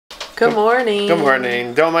Good morning. Good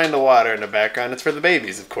morning. Don't mind the water in the background. It's for the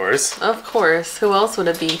babies, of course. Of course. Who else would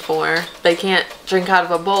it be for? They can't drink out of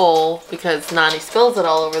a bowl because Nani spills it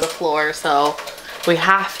all over the floor, so we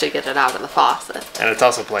have to get it out of the faucet. And it's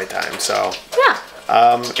also playtime, so. Yeah.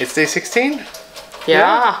 It's day 16?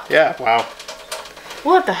 Yeah. Yeah, wow.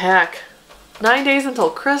 What the heck? 9 days until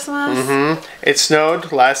Christmas? Mm-hmm. It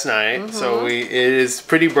snowed last night, so it is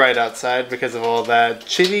pretty bright outside because of all that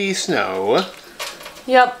chilly snow.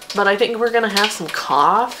 Yep, but I think we're gonna have some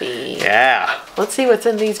coffee. Yeah. Let's see what's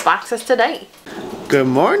in these boxes today. Good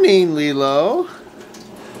morning, Lilo.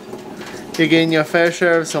 You getting your fair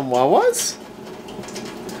share of some Wawas?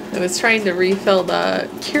 I was trying to refill the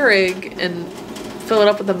Keurig and fill it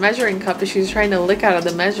up with a measuring cup, but she was trying to lick out of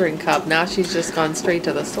the measuring cup. Now she's just gone straight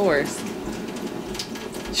to the source.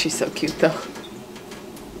 She's so cute though.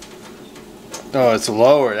 Oh, it's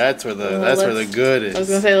lower. That's where the good is. I was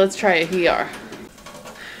gonna say let's try it here.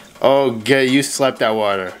 Oh, you slapped that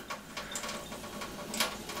water.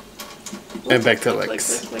 And back to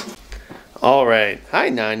licks. All right. Hi,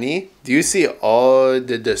 Nani. Do you see all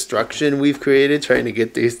the destruction we've created trying to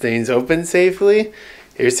get these things open safely?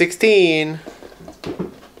 Here's 16.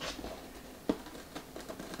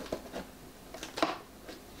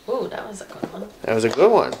 Ooh, that was a good one. That was a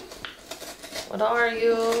good one. What are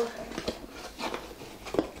you?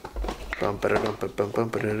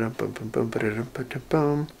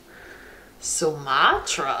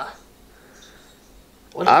 Sumatra.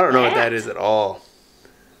 I don't know what that is at all.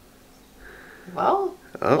 Well,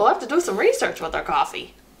 we'll have to do some research with our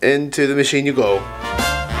coffee. Into the machine you go.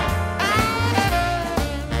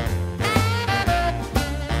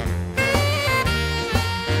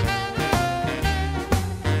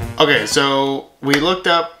 Okay, so we looked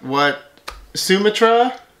up what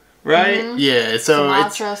Sumatra, right? Yeah, so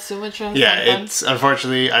Sumatra. Yeah, it's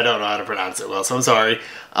unfortunately I don't know how to pronounce it well, so I'm sorry.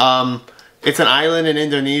 It's an island in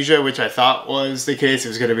Indonesia, which I thought was the case. It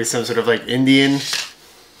was going to be some sort of like Indian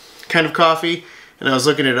kind of coffee. And I was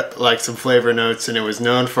looking at like some flavor notes, and it was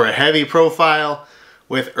known for a heavy profile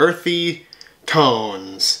with earthy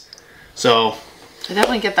tones. So I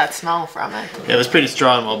definitely get that smell from it. yeah, it was pretty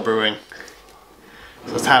strong while brewing.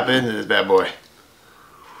 So let's hop into this bad boy.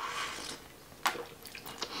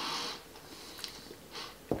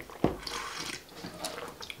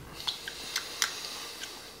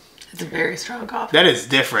 It's a very strong coffee. That is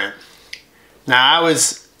different. Now, I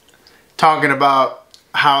was talking about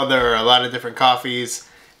how there are a lot of different coffees,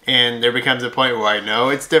 and there becomes a point where I know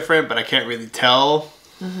it's different, but I can't really tell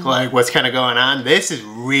like what's kind of going on. This is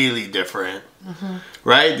really different.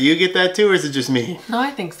 Right? Do you get that too, or is it just me? No, I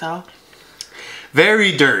think so.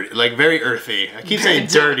 Very dirty, like very earthy. I keep saying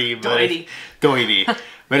dirty, but doity.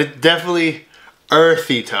 But it's definitely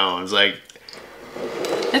earthy tones. Like,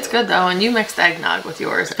 it's good though, and you mixed eggnog with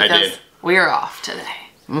yours because I did. We're off today.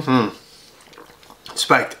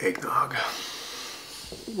 Spiked eggnog.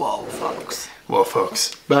 Whoa, folks. Whoa,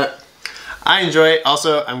 folks. But I enjoy it.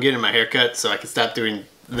 Also, I'm getting my hair cut, so I can stop doing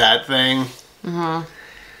that thing.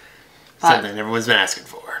 Something everyone's been asking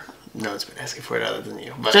for. No one's been asking for it other than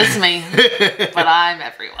you. But. Just me. But I'm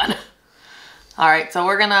everyone. Alright, so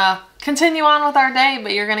we're gonna continue on with our day,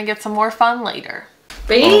 but you're gonna get some more fun later.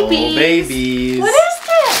 Babies! Oh, babies! What is this?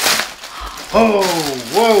 Oh,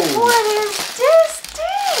 whoa! What is this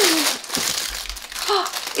thing?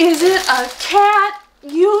 Is it a cat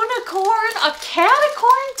unicorn? A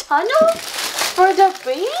caticorn tunnel for the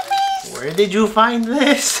babies? Where did you find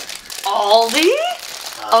this? Aldi?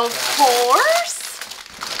 Of course.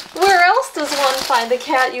 Where else does one find a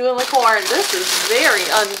cat unicorn? This is very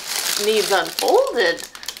needs unfolded.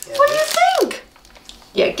 Yeah. What do you think?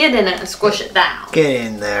 Yeah, get in it and squish it down. Get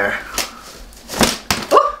in there.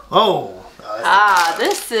 Oh.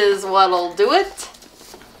 This is what'll do it.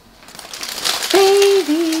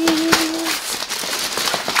 Babies.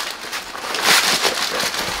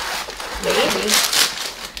 Maybe.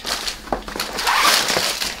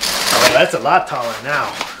 Oh, that's a lot taller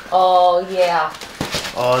now. Oh, yeah.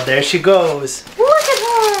 Oh, there she goes. Look at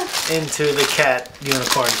her. Into the cat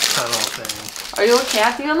unicorn tunnel thing. Are you a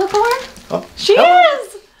cat unicorn? Oh. She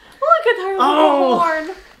is. Look at her little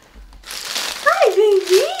horn. Hi,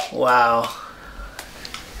 baby. Wow.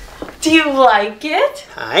 Do you like it?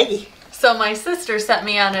 Hi. So my sister sent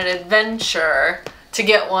me on an adventure to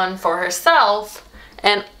get one for herself,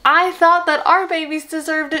 and I thought that our babies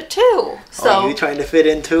deserved it too. So you trying to fit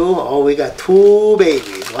in too? Oh, we got two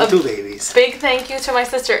babies. Two babies. Big thank you to my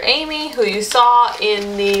sister Amy, who you saw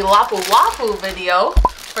in the Lapu Lapu video,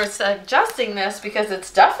 for suggesting this because it's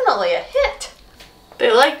definitely a hit.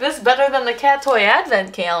 They like this better than the cat toy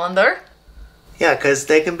advent calendar. Yeah, because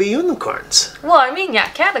they can be unicorns. Well, I mean, yeah,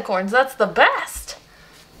 caticorns, that's the best.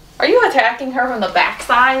 Are you attacking her from the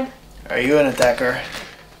backside? Are you an attacker?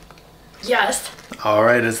 Yes. All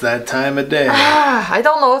right, it's that time of day. I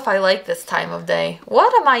don't know if I like this time of day.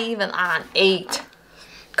 What am I even on? 8.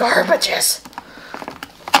 Garbages.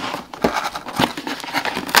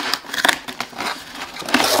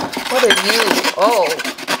 What are you? Oh.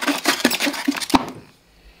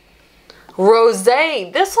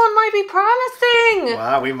 Rosé. This one might be promising.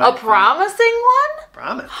 Wow, we might. A promising one?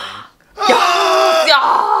 Promising. Yes!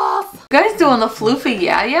 Yes! You guys doing the floofy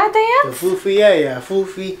yeah dance? The foofy yeah,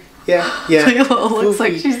 foofy yeah. Lilo looks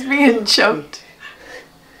like she's being choked.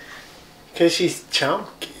 Because she's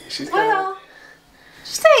chunky. She's Well,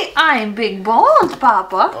 say I'm big boned,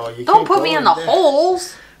 Papa. Oh, you Don't can't put go me in in the there.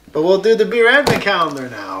 holes. But we'll do the beer advent calendar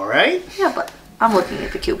now, right? Yeah, but I'm looking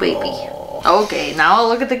at the cute baby. Oh. Okay, now I'll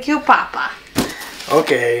look at the cute Papa.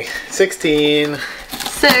 Okay, 16.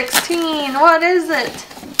 16. What is it?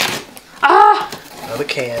 Ah! Another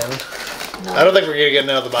can. No. I don't think we're going to get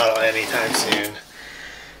another bottle anytime soon.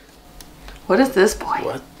 What is this, boy?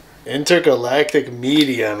 What? Intergalactic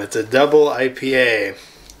Medium. It's a double IPA.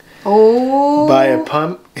 Oh. By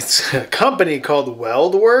it's a company called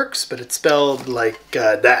Weldwerks, but it's spelled like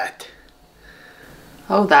that.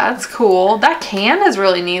 Oh, that's cool. That can is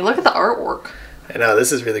really neat. Look at the artwork. I know,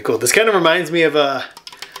 this is really cool. This kind of reminds me of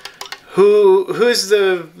who's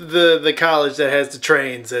the college that has the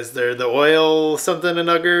trains as the oil something and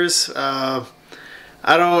uggers.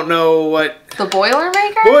 I don't know what. The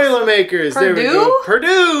Boilermakers? Boilermakers. There we Purdue? go.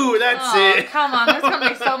 Purdue. That's it. Come on, there's gonna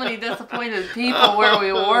be so many disappointed people where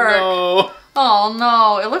we work. No. Oh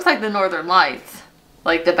no, it looks like the Northern Lights.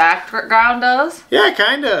 Like the background does. Yeah,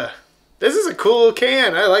 kinda. This is a cool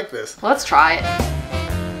can. I like this. Let's try it.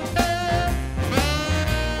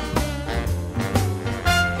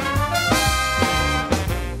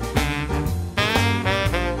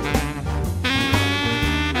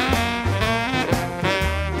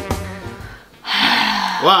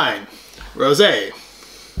 Wine. Rosé.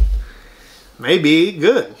 Maybe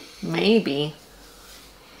good. Maybe.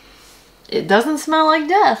 It doesn't smell like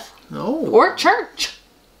death. No. Or church.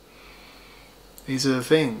 These are the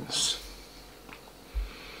things.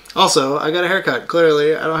 Also, I got a haircut.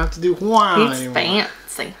 Clearly, I don't have to do wine He's anymore.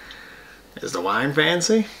 fancy. Is the wine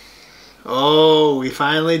fancy? Oh, we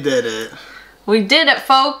finally did it. We did it,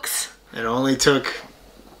 folks. It only took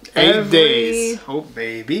 8 days. Oh,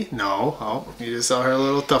 baby. No. Oh, you just saw her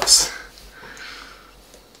little tufts.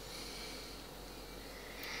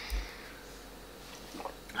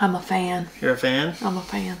 I'm a fan. You're a fan? I'm a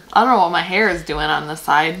fan. I don't know what my hair is doing on this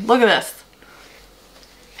side. Look at this.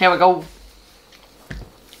 Here we go.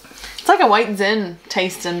 It's like a white Zin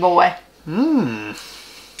tasting, boy. Mmm.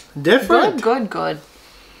 Different. Good.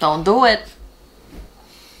 Don't do it.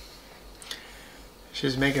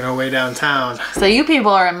 She's making her way downtown. So you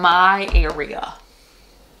people are in my area.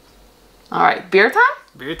 All right, beer time?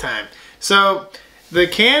 Beer time. So the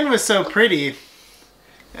can was so pretty,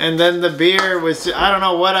 and then the beer was, I don't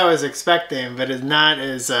know what I was expecting, but it's not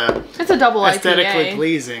as It's a double aesthetically IPA.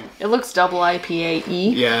 pleasing. It looks double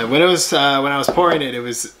IPA-y. Yeah, when I was pouring it, it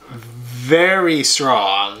was very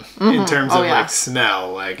strong in terms of like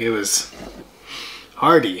smell. Like it was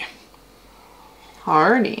hearty.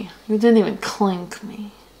 Hardy. You didn't even clink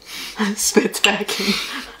me. Spits back in. I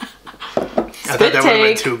thought that would have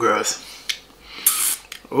been too gross.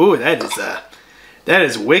 Ooh, that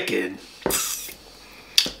is wicked.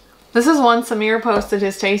 This is one Samir posted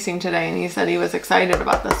his tasting today, and he said he was excited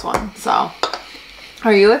about this one. So,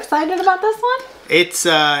 are you excited about this one? It's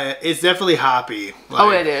definitely hoppy. Like,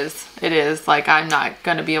 Oh, it is. It is. Like, I'm not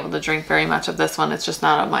going to be able to drink very much of this one. It's just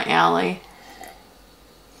not up my alley.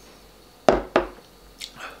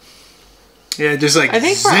 Yeah, just like I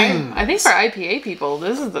think zing. for IPA people,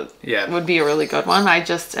 this is would be a really good one. I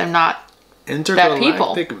just am not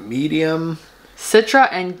Intergalactic Medium. Citra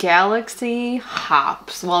and Galaxy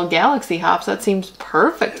hops. Well, Galaxy hops, that seems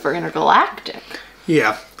perfect for Intergalactic.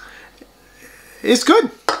 Yeah. It's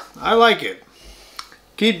good. I like it.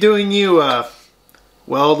 Keep doing you,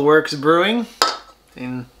 Weldwerks Brewing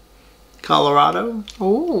in Colorado.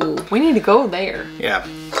 Ooh, we need to go there. Yeah.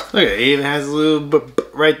 Look at it. It even has a little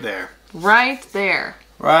right there. Right there.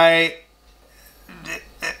 Right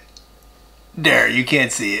there. You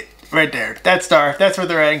can't see it. Right there. That star. That's where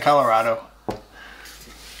they're at in Colorado.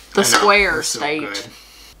 The square They're state. so good.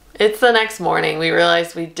 It's the next morning. We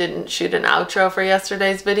realized we didn't shoot an outro for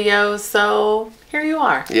yesterday's video, so here you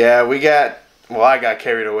are. Yeah, I got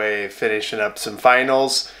carried away finishing up some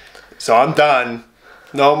finals. So I'm done.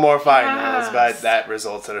 No more finals, Yes. but that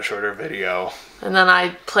results in a shorter video. And then I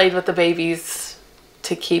played with the babies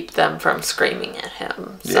to keep them from screaming at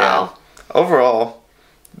him. So Yeah. Overall,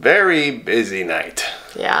 very busy night.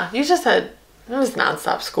 yeah, you just had, it was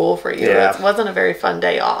nonstop school for you. Yeah. It wasn't a very fun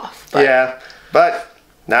day off. But Yeah, but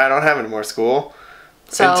now I don't have any more school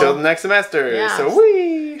until the next semester. Yeah. So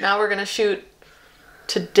wee. Now we're gonna shoot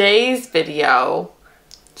today's video.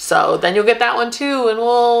 So then you'll get that one too, and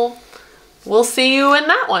we'll see you in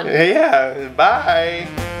that one. Yeah, bye.